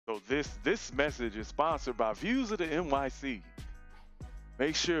So this message is sponsored by Views of the NYC.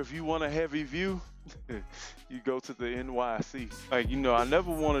 Make sure if you want a heavy view, you go to the NYC. Like, you know, I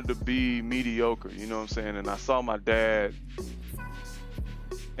never wanted to be mediocre, you know what I'm saying? And I saw my dad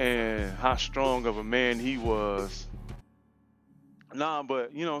and how strong of a man he was. Nah,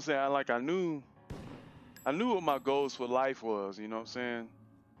 but you know what I'm saying? I knew what my goals for life was, you know what I'm saying?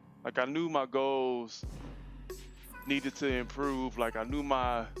 Like, I knew my goals needed to improve. Like, I knew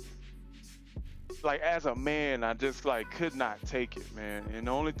like, as a man, I just, like, could not take it, man. And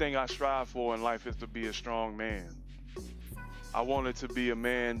the only thing I strive for in life is to be a strong man. I wanted to be a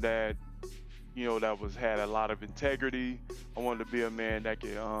man that, you know, that had a lot of integrity. I wanted to be a man that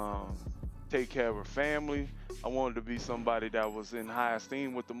could take care of a family. I wanted to be somebody that was in high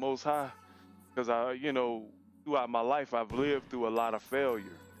esteem with the Most High. Because you know, throughout my life, I've lived through a lot of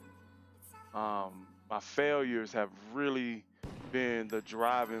failure. My failures have really been the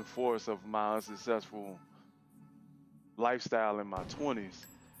driving force of my unsuccessful lifestyle in my 20s.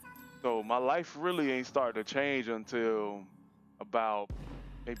 So my life really ain't started to change until about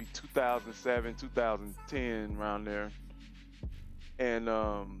maybe 2007, 2010, around there. And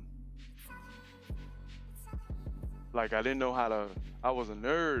like, I didn't know how to, I was a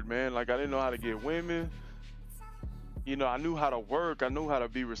nerd, man. Like, I didn't know how to get women. You know, I knew how to work. I knew how to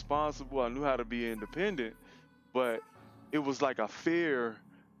be responsible. I knew how to be independent. But it was like a fear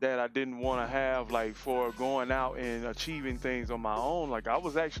that I didn't want to have, like, for going out and achieving things on my own. Like, I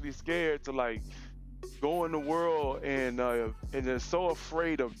was actually scared to, like, go in the world and just so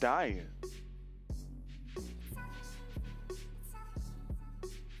afraid of dying.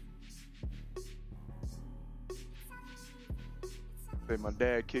 My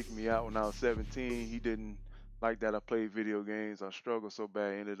dad kicked me out when I was 17. He didn't like that I played video games. I struggled so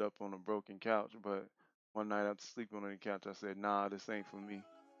bad, I ended up on a broken couch. But one night after sleeping on the couch, I said, nah, this ain't for me.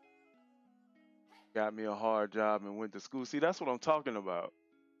 Got me a hard job and went to school. See, that's what I'm talking about.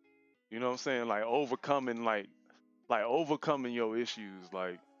 You know what I'm saying? Like, overcoming, like overcoming your issues.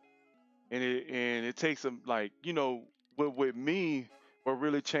 Like, and it takes some, like, you know, with me, what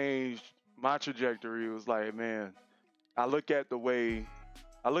really changed my trajectory was like, man, I look at the way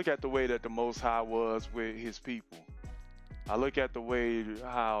that the Most High was with his people. I look at the way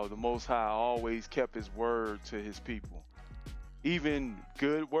how the Most High always kept his word to his people. Even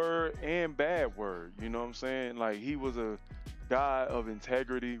good word and bad word, you know what I'm saying? Like, he was a God of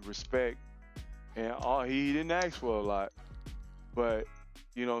integrity, respect, and he didn't ask for a lot. But,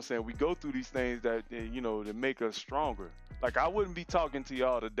 you know what I'm saying, we go through these things that, you know, that make us stronger. Like, I wouldn't be talking to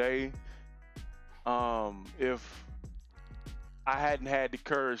y'all today if I hadn't had the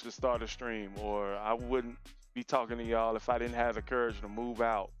courage to start a stream, or I wouldn't be talking to y'all if I didn't have the courage to move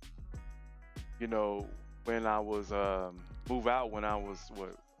out. You know, when I was when I was,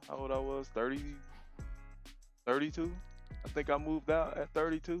 what, how old I was? 30, 32? I think I moved out at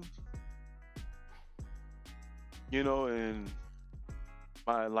 32. You know, and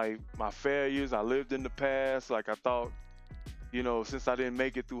my failures, I lived in the past. Like, I thought, you know, since I didn't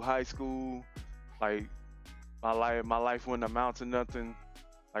make it through high school, like, my life wouldn't amount to nothing.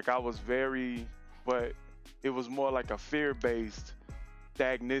 Like, I was but it was more like a fear-based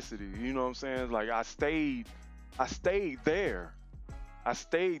stagnicity. You know what I'm saying? Like, I stayed there. I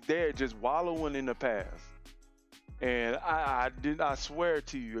stayed there just wallowing in the past. And I swear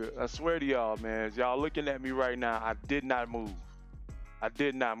to y'all, man, as y'all looking at me right now, I did not move. I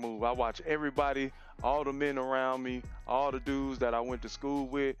did not move. I watched everybody, all the men around me, all the dudes that I went to school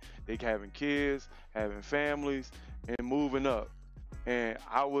with, they having kids, having families, and moving up. And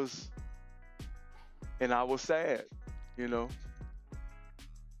I was sad, you know.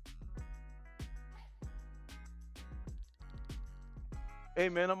 Hey,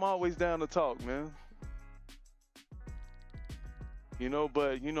 man, I'm always down to talk, man. You know,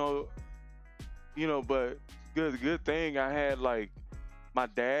 but good thing I had, like, my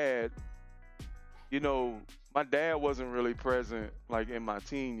dad. You know, my dad wasn't really present, like, in my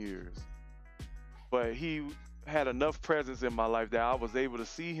teen years, but he had enough presence in my life that I was able to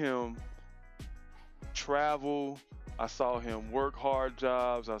see him travel. I saw him work hard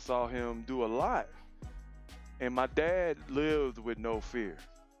jobs. I saw him do a lot. And my dad lived with no fear.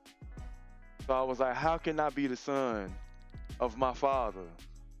 So I was like, how can I be the son of my father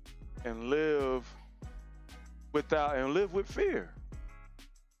and live with fear?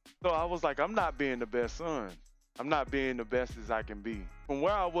 So I was like, I'm not being the best son. I'm not being the best as I can be. From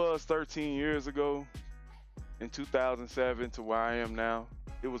where I was 13 years ago in 2007 to where I am now,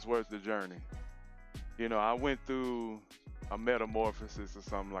 it was worth the journey. You know, I went through a metamorphosis or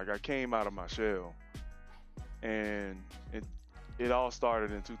something. Like, I came out of my shell. And it all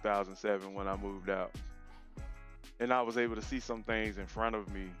started in 2007 when I moved out, and I was able to see some things in front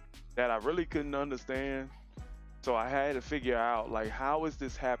of me that I really couldn't understand. So I had to figure out, like, how is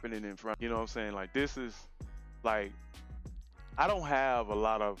this happening in front? You know what I'm saying? Like, this is like, I don't have a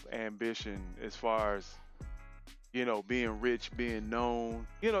lot of ambition as far as, you know, being rich, being known.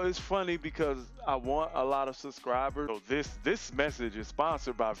 You know, it's funny because I want a lot of subscribers. So this message is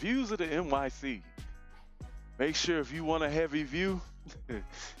sponsored by Views of the NYC. Make sure if you want a heavy view,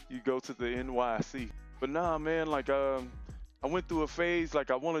 you go to the NYC. But nah, man, like I went through a phase,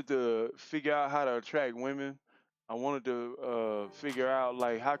 like I wanted to figure out how to attract women. I wanted to figure out,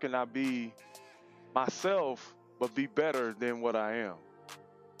 like, how can I be myself but be better than what I am.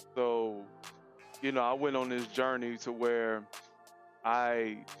 So, you know, I went on this journey to where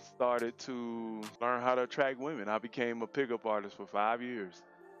I started to learn how to attract women. I became a pickup artist for 5 years,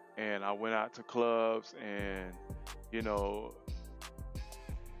 and I went out to clubs, and you know,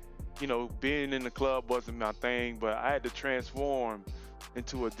 being in the club wasn't my thing, but I had to transform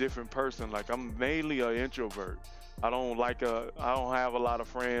into a different person. Like, I'm mainly an introvert. I don't have a lot of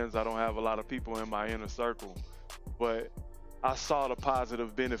friends. I don't have a lot of people in my inner circle, but I saw the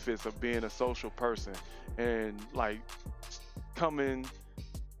positive benefits of being a social person, and like coming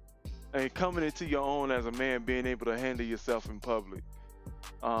into your own as a man, being able to handle yourself in public.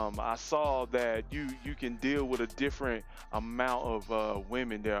 I saw that you can deal with a different amount of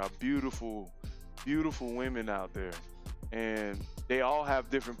women. There are beautiful, beautiful women out there, and they all have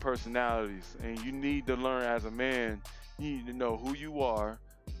different personalities. And you need to learn as a man. You need to know who you are.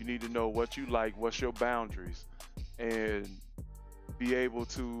 You need to know what you like, what's your boundaries, and be able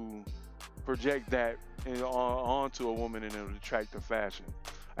to project that onto a woman in an attractive fashion.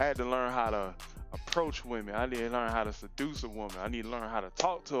 I had to learn how to approach women. I need to learn how to seduce a woman. I need to learn how to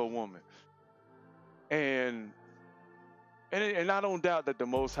talk to a woman. And I don't doubt that the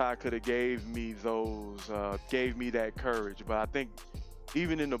Most High could have gave me that courage. But I think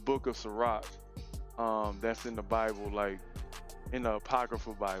even in the book of Sirach, that's in the Bible, like in the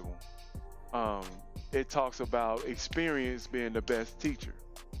Apocryphal Bible, it talks about experience being the best teacher.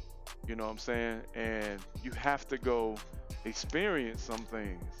 You know what I'm saying? And you have to go experience some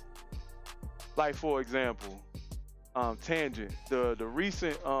things. Like, for example, tangent, the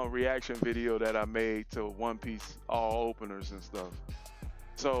recent reaction video that I made to One Piece all openers and stuff.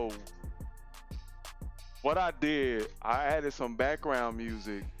 So what I did, I added some background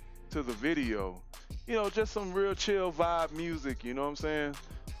music to the video, you know, just some real chill vibe music, you know what I'm saying?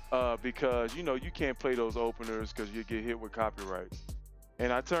 Because, you know, you can't play those openers because you get hit with copyrights.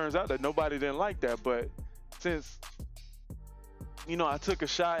 And it turns out that nobody didn't like that. But since, you know, I took a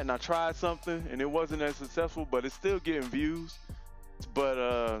shot and I tried something and it wasn't as successful, but it's still getting views.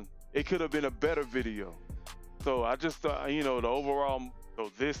 But it could have been a better video. So I just thought, you know, the overall,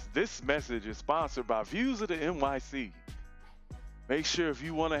 so this message is sponsored by Views of the NYC. Make sure if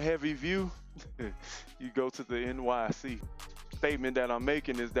you want a heavy view, you go to the NYC. Statement that I'm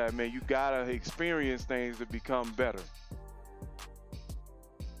making is that, man, you gotta experience things to become better.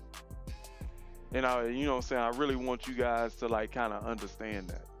 And you know what I'm saying, I really want you guys to like kind of understand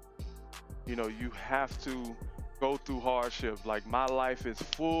that. You know, you have to go through hardships. Like, my life is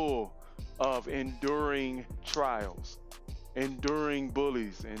full of enduring trials, enduring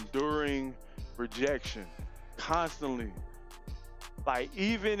bullies, enduring rejection, constantly. Like,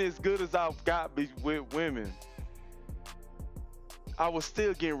 even as good as I've got with women, I was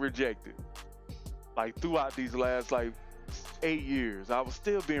still getting rejected. Like, throughout these last like 8 years, I was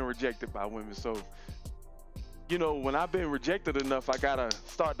still being rejected by women. So, you know, when I've been rejected enough, I gotta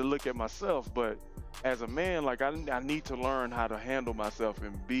start to look at myself. But as a man, like, I need to learn how to handle myself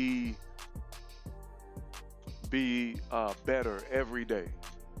and be better every day.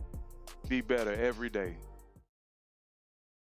 Be better every day.